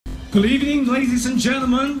Good evening, ladies and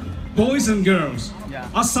gentlemen, boys and girls.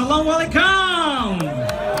 Assalamu alaikum.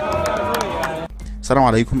 السلام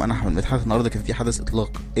عليكم، انا احمد مدحت. النهارده كان في حدث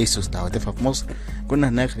اطلاق اسوس هواتفها في مصر. كنا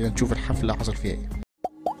هناك نشوف الحفله حصل فيها ايه.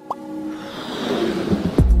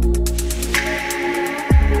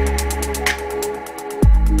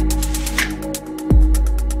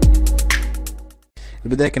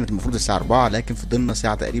 البدايه كانت المفروض الساعه 4، لكن فضلنا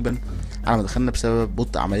ساعه تقريبا على ما دخلنا بسبب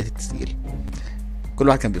بطء عمليه التسجيل. كل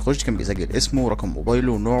واحد كان بيخش كان بيسجل اسمه ورقم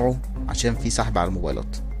موبايله ونوعه عشان في سحب على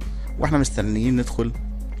الموبايلات، واحنا مستنيين ندخل.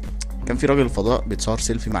 كان في راجل فضاء بيتصور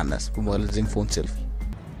سيلفي مع الناس بموبايل زينفون سيلفي.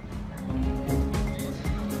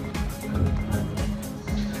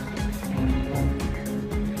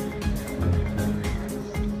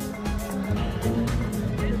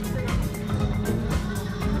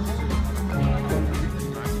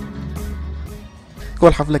 جوه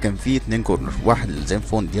الحفله كان فيه 2 كورنر، واحد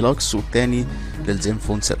للزينفون ديلوكس والتاني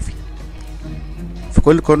للزينفون سيلفي. في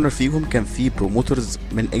كل كورنر فيهم كان فيه بروموترز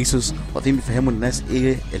من اسوس واقفين بيفهموا الناس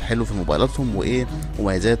ايه الحلو في موبايلاتهم وايه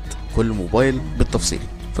مميزات كل موبايل بالتفصيل.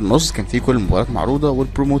 في النص كان فيه كل الموبايلات معروضه،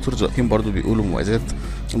 والبروموترز واقفين برضو بيقولوا مميزات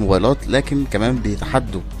الموبايلات، لكن كمان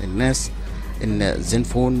بيتحدوا الناس ان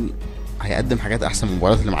زينفون هيقدم حاجات احسن من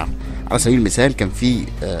الموبايلات اللي معاهم. على سبيل المثال كان في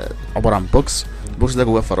عباره عن بوكس ده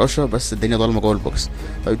جواه فراشه، بس الدنيا ضلمه جوه البوكس،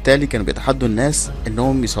 فبالتالي كانوا بيتحدوا الناس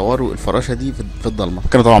انهم يصوروا الفراشه دي في الضلمه.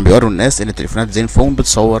 كانوا طبعا بيوروا الناس ان تليفونات زينفون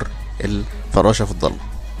بتصور الفراشه في الضلمه.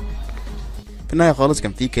 في النهايه خالص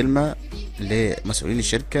كان في كلمه لمسؤولين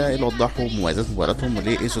الشركه اللي وضحوا مميزات موبايلاتهم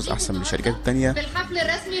وليه اسوس احسن من الشركات التانيه. في الحفل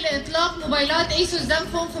الرسمي لاطلاق موبايلات اسوس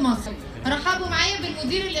زنفون في مصر، رحبوا معايا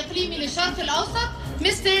بالمدير الاقليمي للشرق الاوسط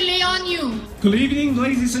مستر ليون يو. Good evening,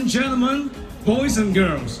 ladies and gentlemen, boys and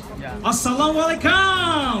girls. Assalamu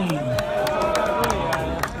alaikum.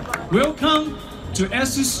 Welcome to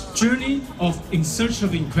Asus journey of In Search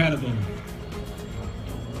of Incredible.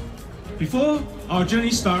 Before our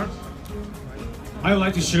journey starts, I would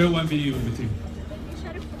like to share one video with you.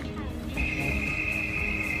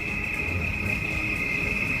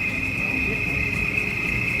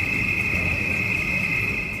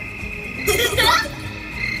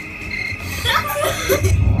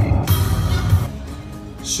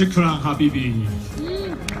 Shukran Habibi.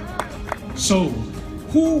 So,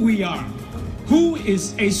 who we are? Who is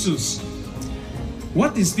Asus?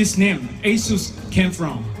 What is this name Asus came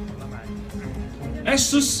from?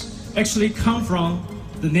 Asus actually come from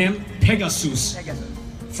the name Pegasus,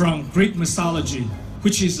 from Greek mythology,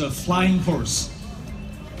 which is a flying horse.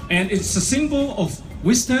 And it's a symbol of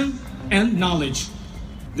wisdom and knowledge.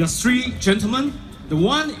 There are 3 gentlemen. The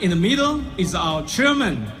one in the middle is our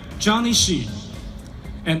chairman, Johnny Shi.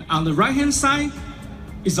 And on the right-hand side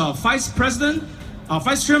is our vice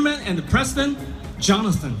chairman and the president,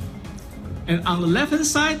 Jonathan. And on the left-hand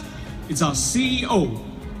side is our CEO,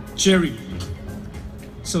 Jerry.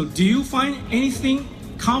 So do you find anything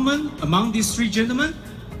common among these 3 gentlemen?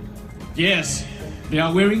 Yes, they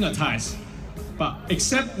are wearing a tie. But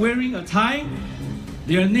except wearing a tie,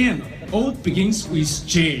 their name all begins with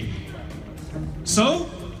J. So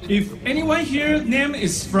if anyone here name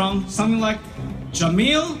is from something like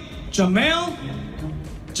Jamil, Jamal,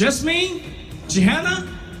 Jasmine, Jihanna,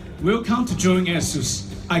 welcome to join Asus.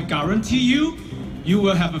 I guarantee you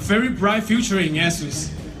will have a very bright future in Asus.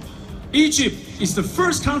 Egypt is the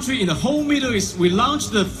first country in the whole Middle East we launched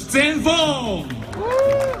the Zenfone.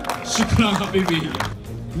 Shukran Habibi.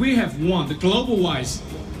 We have won the global-wise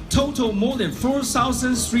total more than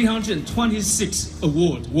 4,326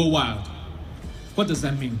 awards worldwide. What does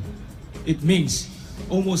that mean? It means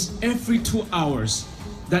almost every 2 hours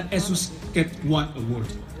that Asus get 1 award.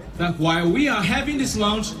 That while we are having this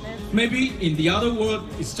launch, maybe in the other world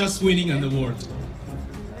it's just winning an award.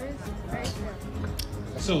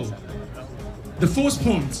 So, the 4th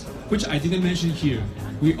point, which I didn't mention here,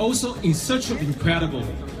 we also in search of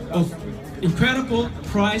incredible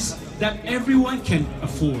price that everyone can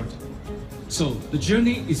afford. So, the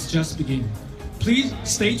journey is just beginning. Please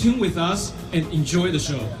stay tuned with us and enjoy the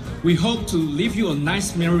show. We hope to leave you a nice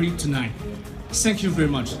memory tonight. Thank you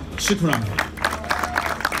very much. Shukran.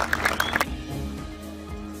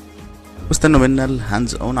 واستنوا منا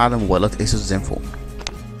الهاندز اون على موبايلات اسوس زينفون.